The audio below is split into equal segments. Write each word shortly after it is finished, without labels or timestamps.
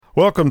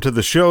Welcome to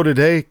the show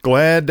today.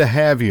 Glad to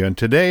have you. And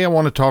today I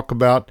want to talk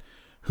about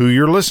who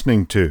you're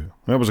listening to.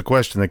 That was a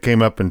question that came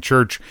up in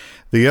church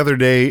the other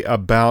day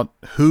about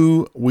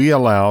who we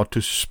allow to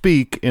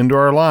speak into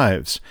our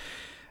lives.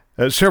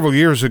 Several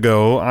years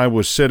ago, I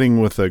was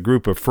sitting with a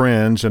group of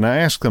friends and I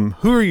asked them,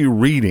 "Who are you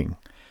reading?"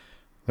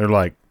 They're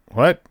like,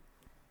 "What?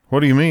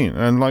 What do you mean?"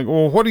 And I'm like,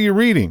 "Well, what are you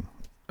reading?"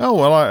 "Oh,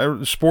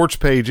 well, sports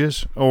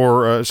pages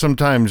or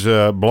sometimes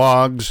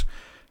blogs,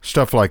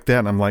 stuff like that."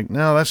 And I'm like,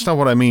 "No, that's not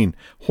what I mean.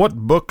 What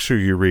books are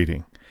you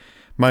reading?"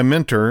 My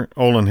mentor,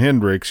 Olin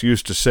Hendricks,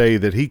 used to say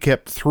that he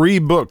kept 3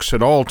 books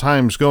at all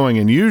times going,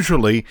 and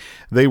usually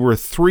they were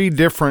 3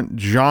 different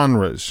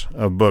genres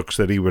of books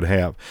that he would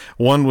have.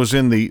 One was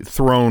in the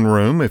throne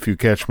room, if you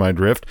catch my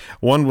drift.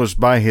 One was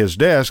by his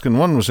desk, and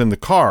one was in the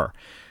car.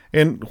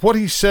 And what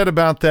he said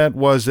about that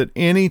was that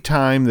any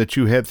time that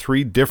you had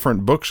 3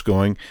 different books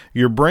going,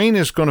 your brain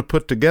is going to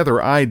put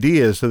together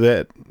ideas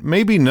that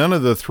maybe none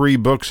of the 3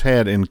 books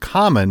had in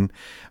common,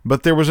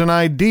 but there was an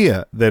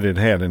idea that it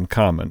had in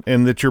common,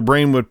 and that your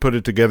brain would put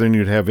it together and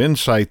you'd have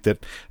insight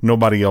that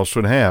nobody else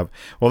would have.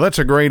 Well, that's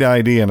a great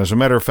idea, and as a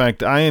matter of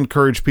fact, I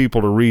encourage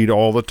people to read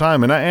all the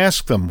time, and I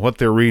ask them what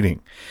they're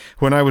reading.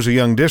 When I was a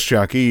young disc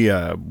jockey,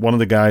 one of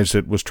the guys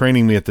that was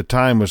training me at the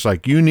time was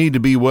like, "You need to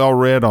be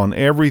well-read on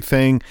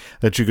everything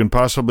that you can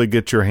possibly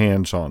get your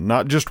hands on,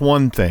 not just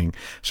one thing.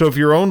 So if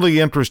you're only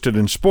interested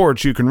in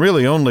sports, you can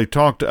really only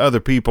talk to other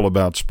people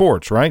about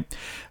sports, right?"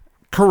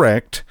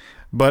 Correct.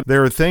 But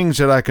there are things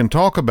that I can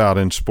talk about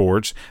in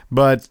sports,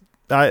 but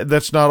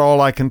that's not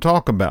all I can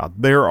talk about.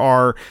 There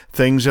are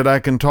things that I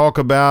can talk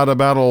about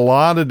a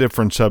lot of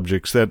different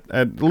subjects that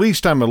at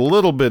least I'm a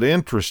little bit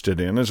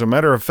interested in. As a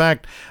matter of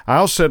fact,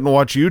 I'll sit and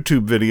watch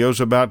YouTube videos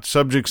about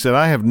subjects that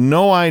I have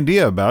no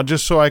idea about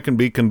just so I can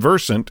be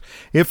conversant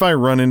if I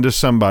run into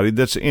somebody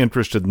that's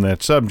interested in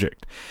that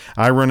subject.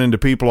 I run into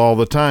people all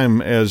the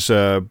time as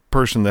a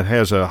person that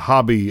has a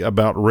hobby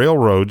about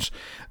railroads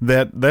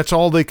that's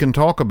all they can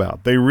talk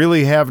about. They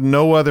really have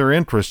no other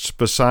interests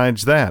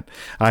besides that.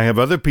 I have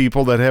other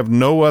people that have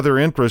no other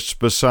interests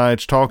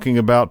besides talking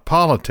about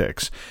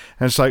politics.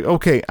 And it's like,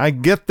 okay, I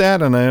get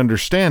that and I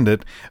understand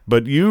it,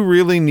 but you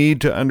really need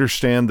to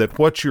understand that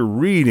what you're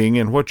reading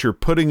and what you're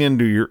putting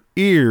into your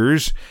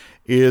ears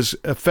is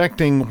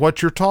affecting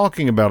what you're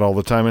talking about all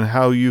the time and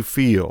how you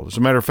feel. As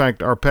a matter of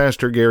fact, our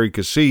pastor, Gary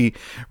Cassie,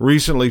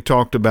 recently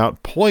talked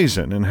about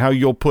poison and how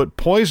you'll put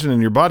poison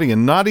in your body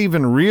and not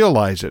even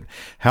realize it.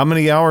 How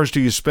many hours do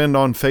you spend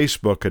on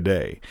Facebook a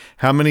day?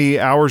 How many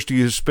hours do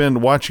you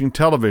spend watching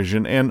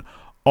television? And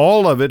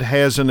all of it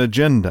has an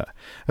agenda.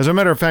 As a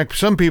matter of fact,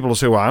 some people will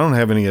say, "Well, I don't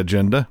have any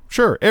agenda."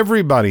 Sure,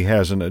 everybody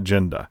has an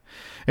agenda.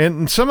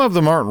 And some of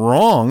them aren't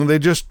wrong.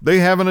 They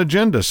have an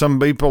agenda. Some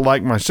people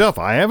like myself,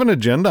 I have an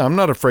agenda. I'm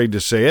not afraid to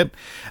say it.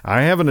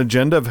 I have an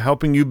agenda of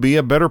helping you be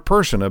a better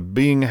person, of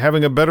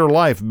having a better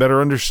life,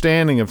 better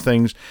understanding of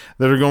things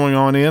that are going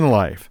on in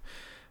life.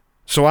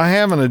 So I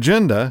have an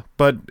agenda,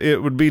 but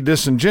it would be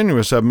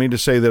disingenuous of me to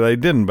say that I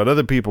didn't. But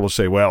other people will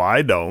say, "Well,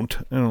 I don't."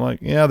 And I'm like,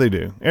 yeah, they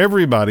do.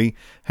 Everybody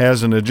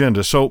has an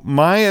agenda. So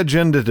my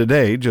agenda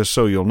today, just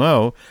so you'll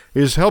know,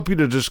 is help you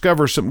to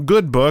discover some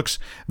good books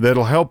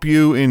that'll help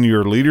you in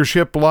your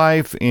leadership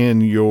life,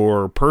 in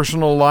your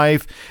personal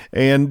life,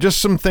 and just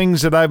some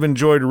things that I've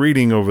enjoyed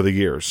reading over the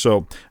years.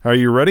 So are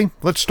you ready?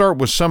 Let's start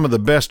with some of the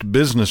best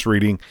business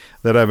reading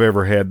that I've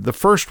ever had. The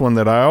first one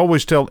that I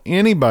always tell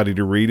anybody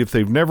to read if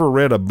they've never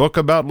read a book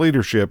about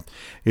leadership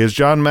is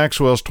John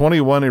Maxwell's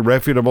 21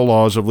 Irrefutable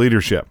Laws of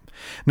Leadership.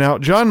 Now,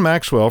 John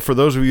Maxwell, for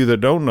those of you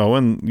that don't know,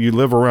 and you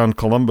live around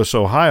Columbus,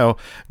 Ohio,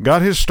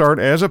 got his start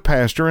as a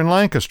pastor in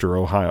Lancaster,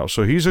 Ohio.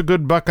 So he's a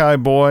good Buckeye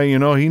boy. You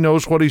know, he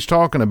knows what he's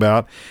talking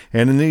about.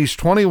 And in these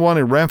 21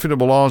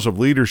 Irrefutable Laws of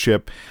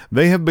Leadership,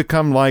 they have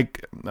become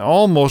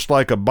almost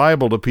like a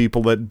Bible to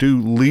people that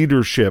do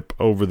leadership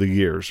over the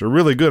years. They're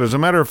really good. As a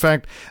matter of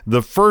fact,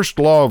 the first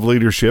law of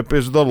leadership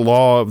is the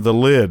law of the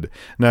lid.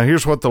 Now,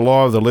 here's what the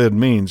law of the lid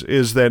means,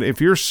 is that if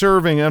you're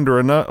serving under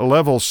a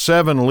level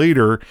 7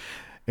 leader,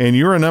 and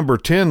you're a number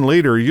 10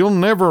 leader, you'll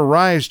never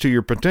rise to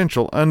your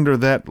potential under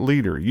that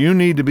leader. You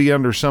need to be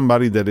under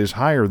somebody that is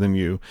higher than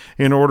you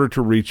in order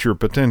to reach your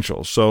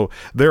potential. So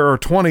there are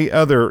 20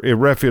 other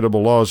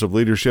irrefutable laws of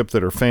leadership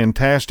that are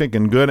fantastic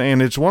and good, and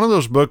it's one of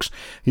those books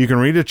you can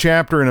read a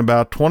chapter in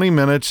about 20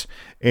 minutes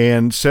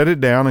and set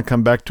it down and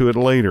come back to it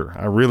later.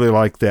 I really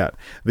like that.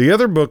 The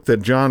other book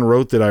that John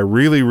wrote that I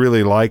really,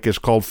 really like is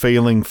called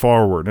Failing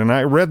Forward. And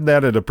I read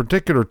that at a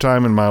particular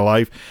time in my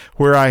life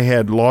where I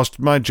had lost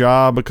my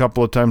job a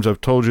couple of times.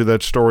 I've told you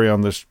that story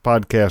on this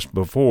podcast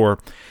before,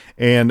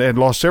 and had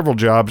lost several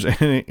jobs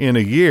in a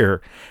year.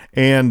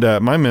 And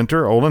my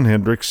mentor, Olin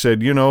Hendricks,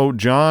 said, "You know,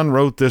 John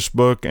wrote this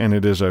book, and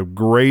it is a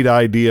great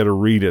idea to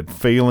read it,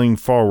 Failing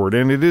Forward.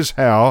 And it is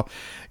how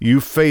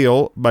you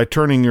fail by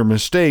turning your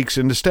mistakes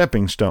into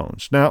stepping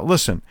stones." Now,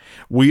 listen,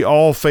 we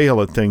all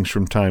fail at things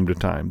from time to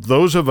time.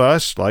 Those of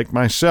us, like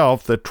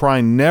myself, that try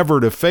never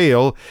to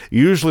fail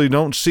usually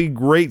don't see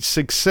great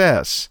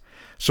success.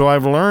 So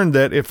I've learned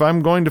that if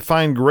I'm going to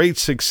find great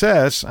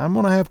success, I'm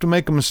going to have to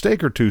make a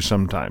mistake or two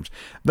sometimes.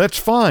 That's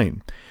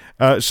fine.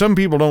 Some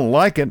people don't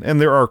like it,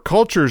 and there are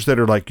cultures that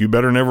are like, you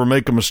better never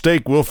make a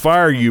mistake, we'll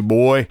fire you,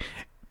 boy.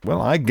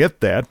 Well, I get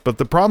that, but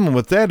the problem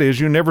with that is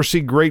you never see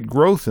great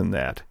growth in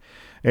that.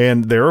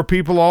 And there are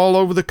people all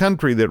over the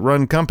country that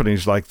run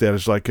companies like that.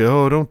 It's like,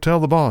 oh, don't tell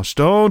the boss.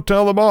 Don't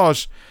tell the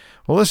boss.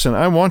 Well, listen,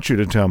 I want you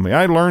to tell me.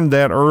 I learned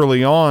that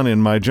early on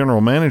in my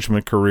general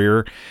management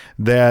career,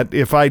 that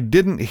if I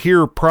didn't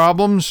hear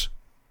problems,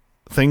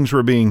 things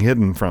were being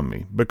hidden from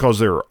me, because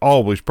there are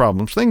always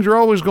problems. Things are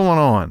always going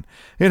on.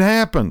 It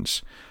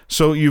happens.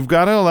 So you've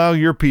got to allow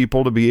your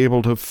people to be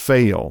able to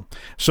fail.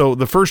 So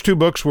the first two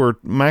books were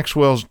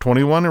Maxwell's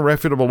 21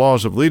 Irrefutable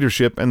Laws of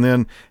Leadership, and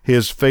then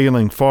his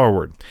Failing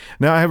Forward.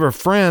 Now, I have a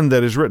friend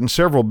that has written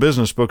several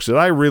business books that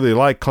I really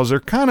like because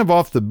they're kind of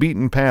off the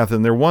beaten path,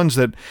 and they're ones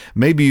that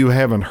maybe you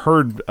haven't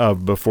heard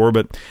of before.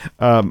 But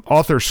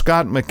author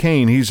Scott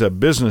McKain, he's a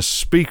business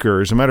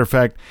speaker. As a matter of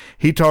fact,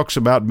 he talks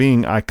about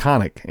being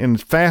iconic, and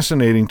it's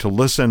fascinating to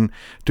listen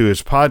to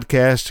his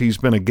podcast. He's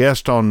been a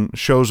guest on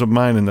shows of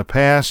mine in the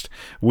past.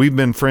 We've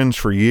been friends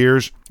for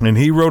years, and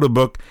he wrote a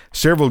book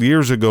several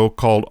years ago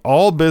called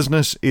All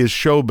Business is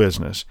Show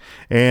Business,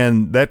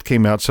 and that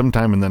came out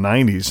sometime in the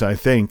 90s, I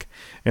think.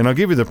 And I'll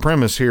give you the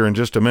premise here in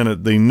just a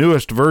minute. The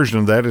newest version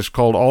of that is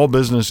called All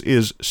Business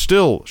is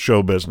Still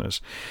Show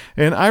Business,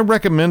 and I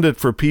recommend it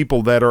for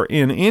people that are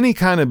in any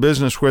kind of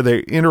business where they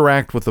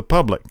interact with the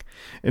public.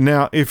 And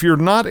now, if you're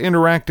not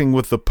interacting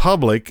with the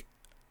public,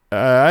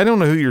 I don't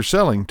know who you're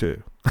selling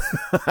to.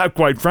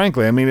 Quite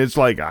frankly, I mean, it's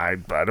like, I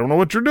don't know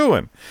what you're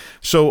doing.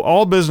 So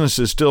All Business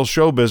is Still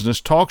Show Business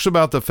talks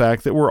about the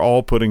fact that we're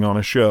all putting on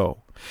a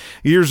show.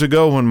 Years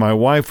ago, when my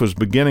wife was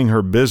beginning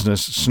her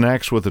business,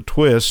 Snacks with a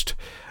Twist,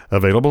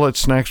 available at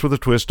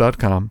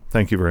snackswithatwist.com.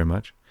 Thank you very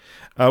much.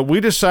 We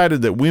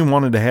decided that we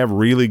wanted to have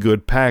really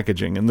good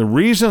packaging. And the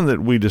reason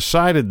that we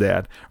decided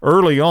that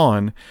early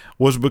on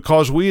was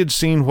because we had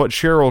seen what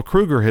Cheryl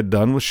Kruger had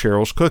done with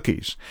Cheryl's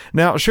Cookies.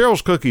 Now,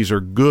 Cheryl's Cookies are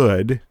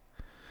good,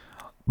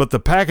 but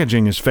the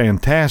packaging is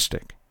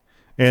fantastic,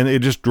 and it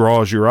just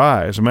draws your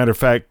eye. As a matter of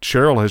fact,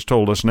 Cheryl has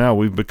told us now,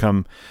 we've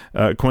become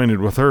acquainted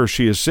with her.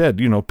 She has said,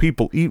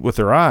 people eat with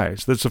their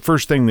eyes. That's the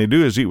first thing they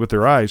do, is eat with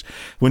their eyes.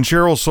 When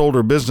Cheryl sold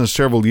her business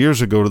several years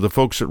ago to the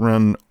folks that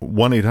run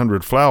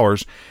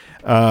 1-800-Flowers,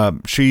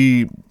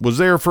 she was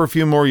there for a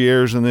few more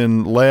years and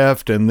then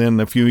left, and then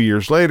a few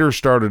years later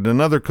started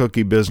another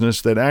cookie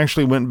business that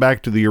actually went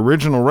back to the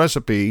original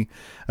recipe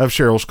of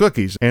Cheryl's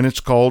Cookies, and it's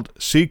called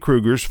C.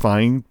 Kruger's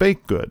Fine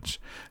Baked Goods.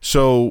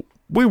 So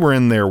we were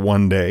in there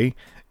one day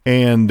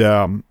and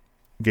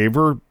gave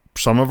her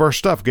some of our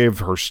stuff, gave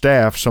her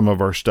staff some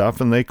of our stuff,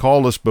 and they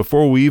called us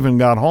before we even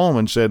got home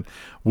and said,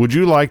 would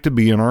you like to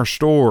be in our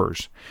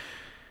stores?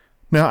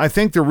 Now, I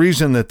think the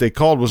reason that they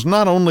called was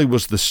not only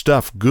was the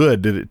stuff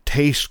good, did it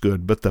taste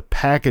good, but the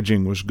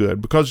packaging was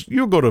good. Because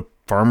you'll go to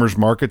farmers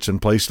markets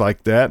and places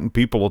like that, and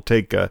people will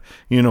take a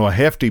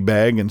hefty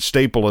bag and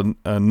staple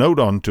a note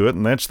onto it,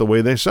 and that's the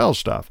way they sell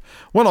stuff.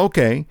 Well,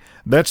 okay,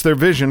 that's their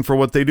vision for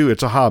what they do.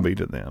 It's a hobby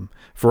to them.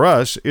 For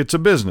us, it's a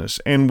business,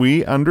 and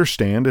we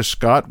understand, as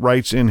Scott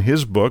writes in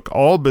his book,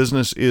 All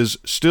Business is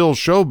Still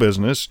Show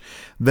Business,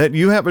 that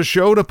you have a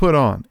show to put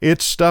on.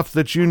 It's stuff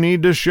that you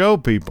need to show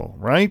people,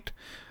 right?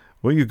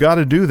 Well, you've got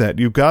to do that.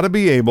 You've got to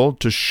be able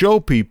to show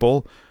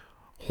people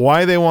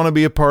why they want to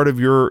be a part of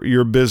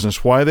your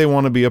business, why they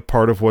want to be a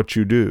part of what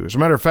you do. As a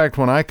matter of fact,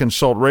 when I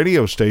consult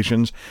radio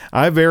stations,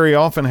 I very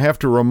often have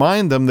to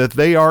remind them that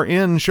they are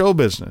in show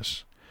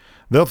business.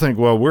 They'll think,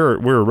 well, we're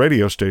a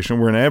radio station,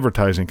 we're an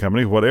advertising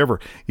company, whatever.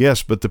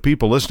 Yes, but the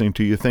people listening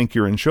to you think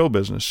you're in show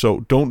business, so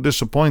don't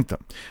disappoint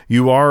them.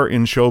 You are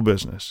in show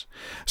business.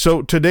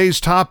 So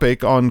today's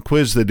topic on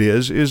Quiz That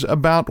is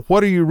about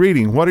what are you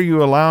reading? What are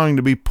you allowing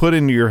to be put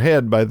into your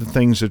head by the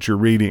things that you're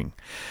reading?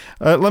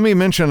 Let me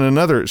mention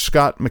another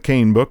Scott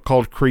McKain book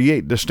called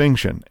Create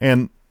Distinction,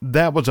 and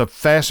that was a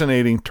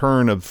fascinating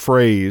turn of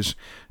phrase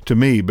to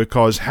me,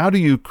 because how do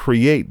you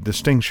create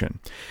distinction?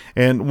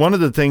 And one of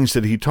the things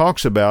that he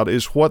talks about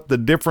is what the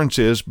difference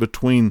is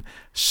between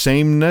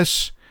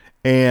sameness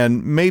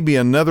and maybe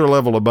another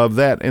level above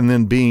that, and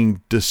then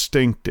being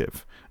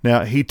distinctive.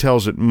 Now, he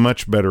tells it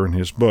much better in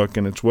his book,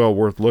 and it's well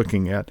worth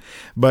looking at.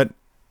 But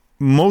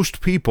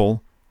most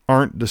people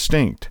aren't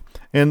distinct.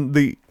 And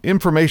the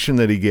information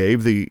that he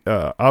gave, the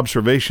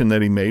observation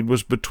that he made,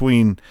 was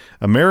between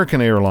American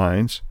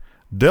Airlines,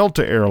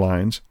 Delta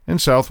Airlines, and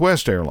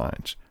Southwest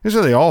Airlines. He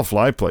said they all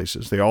fly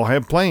places. They all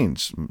have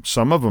planes.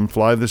 Some of them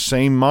fly the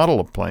same model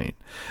of plane.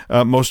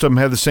 Most of them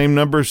have the same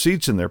number of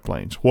seats in their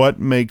planes. What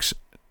makes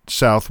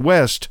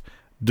Southwest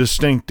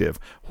distinctive?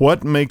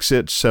 What makes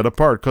it set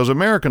apart? Because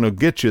American will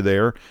get you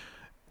there.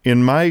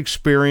 In my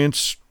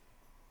experience,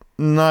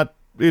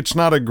 it's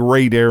not a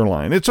great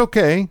airline. It's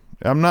okay.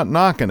 I'm not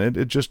knocking it.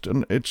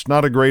 It's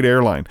not a great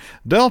airline.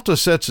 Delta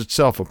sets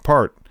itself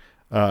apart.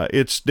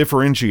 It's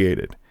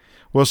differentiated.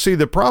 Well, see,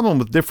 the problem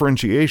with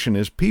differentiation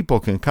is people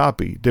can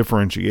copy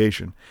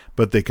differentiation,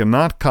 but they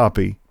cannot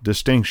copy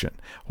distinction.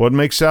 What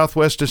makes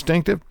Southwest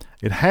distinctive?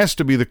 It has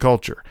to be the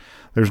culture.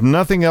 There's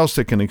nothing else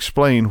that can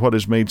explain what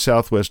has made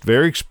Southwest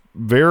very,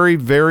 very,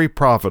 very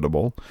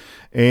profitable.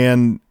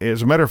 And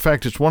as a matter of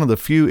fact, it's one of the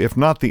few, if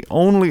not the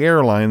only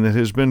airline that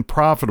has been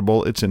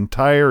profitable its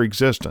entire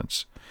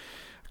existence.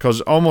 Because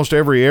almost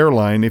every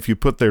airline, if you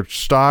put their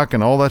stock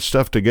and all that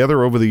stuff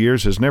together over the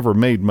years, has never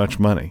made much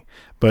money.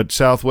 But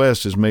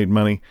Southwest has made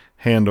money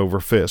hand over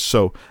fist.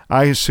 So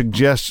I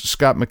suggest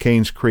Scott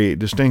McKain's Create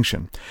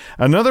Distinction.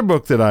 Another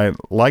book that I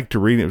like to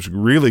read, it was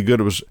really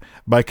good, it was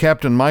by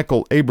Captain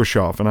Michael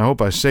Abrashoff, and I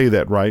hope I say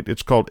that right.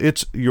 It's called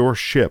It's Your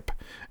Ship,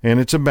 and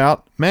it's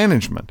about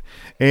management.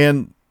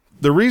 And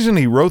the reason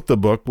he wrote the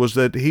book was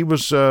that he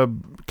was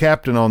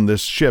captain on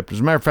this ship.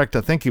 As a matter of fact,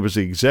 I think he was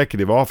the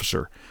executive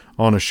officer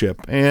on a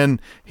ship,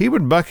 and he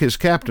would buck his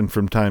captain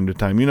from time to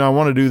time. I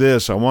want to do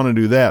this, I want to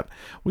do that.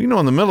 Well,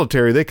 in the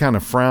military, they kind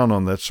of frown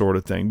on that sort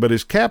of thing, but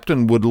his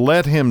captain would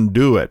let him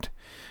do it,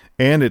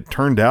 and it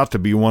turned out to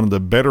be one of the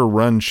better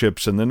run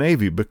ships in the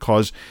Navy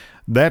because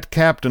that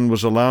captain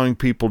was allowing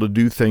people to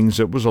do things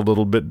that was a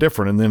little bit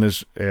different. And then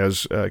as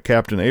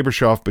Captain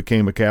Abrashoff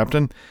became a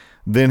captain,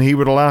 then he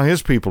would allow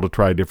his people to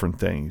try different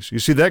things. You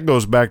see, that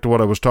goes back to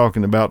what I was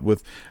talking about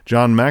with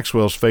John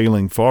Maxwell's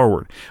failing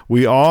forward.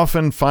 We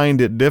often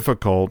find it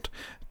difficult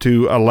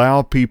to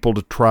allow people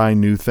to try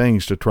new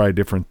things, to try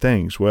different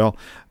things. Well,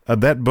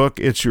 that book,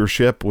 It's Your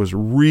Ship, was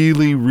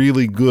really,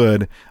 really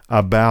good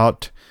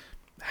about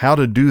how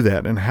to do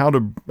that and how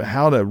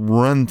to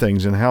run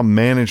things and how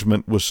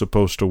management was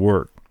supposed to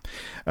work.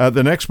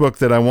 The next book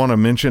that I want to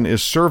mention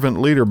is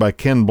Servant Leader by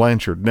Ken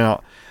Blanchard.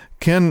 Now,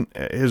 Ken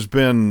has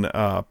been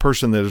a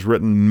person that has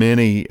written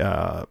many, he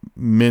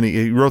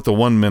wrote the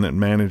 1 Minute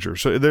Manager.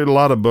 So there are a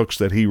lot of books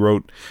that he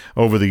wrote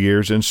over the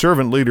years, and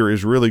Servant Leader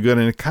is really good.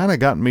 And it kind of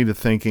got me to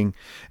thinking,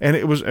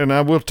 and I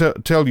will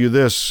tell you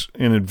this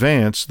in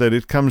advance, that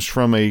it comes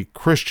from a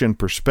Christian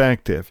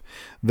perspective,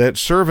 that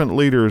Servant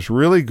Leader is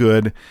really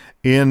good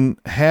in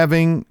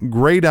having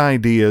great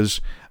ideas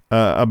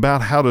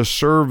about how to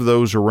serve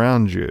those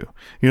around you.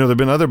 There have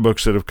been other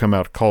books that have come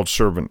out called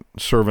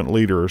Servant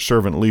Leader or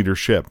Servant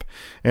Leadership,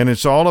 and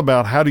it's all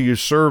about how do you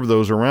serve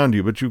those around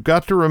you. But you've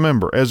got to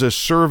remember, as a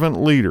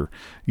servant leader,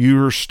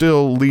 you're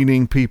still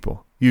leading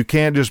people. You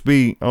can't just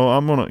be,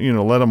 I'm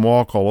gonna, let them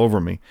walk all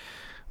over me.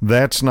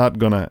 That's not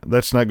gonna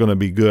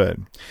be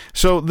good.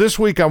 So this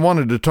week I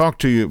wanted to talk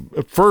to you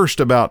first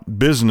about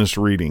business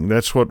reading.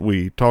 That's what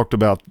we talked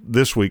about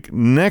this week.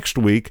 Next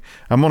week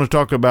I'm going to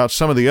talk about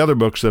some of the other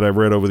books that I've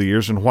read over the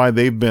years and why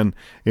they've been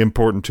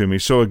important to me.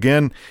 So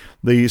again,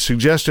 the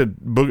suggested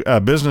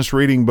business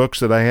reading books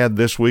that I had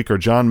this week are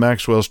John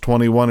Maxwell's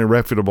 21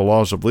 Irrefutable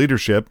Laws of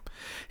Leadership,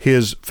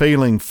 his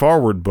Failing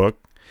Forward book,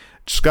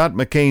 Scott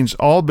McKain's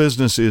All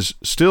Business is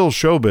Still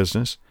Show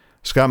Business,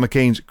 Scott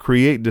McKain's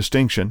Create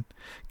Distinction,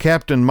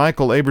 Captain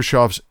Michael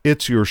Abrashoff's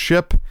It's Your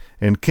Ship,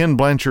 and Ken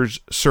Blanchard's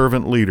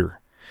Servant Leader.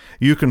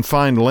 You can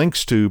find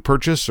links to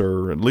purchase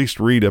or at least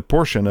read a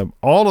portion of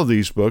all of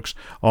these books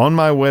on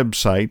my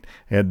website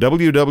at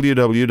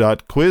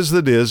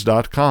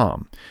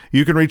www.quizthediz.com.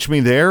 You can reach me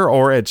there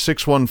or at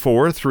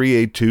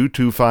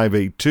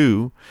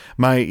 614-382-2582.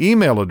 My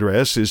email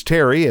address is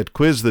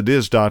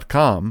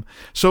terry@quizthediz.com.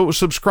 So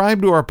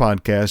subscribe to our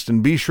podcast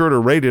and be sure to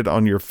rate it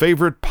on your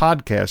favorite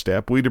podcast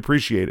app. We'd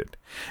appreciate it.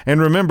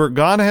 And remember,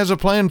 God has a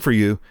plan for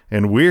you,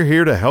 and we're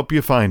here to help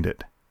you find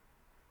it.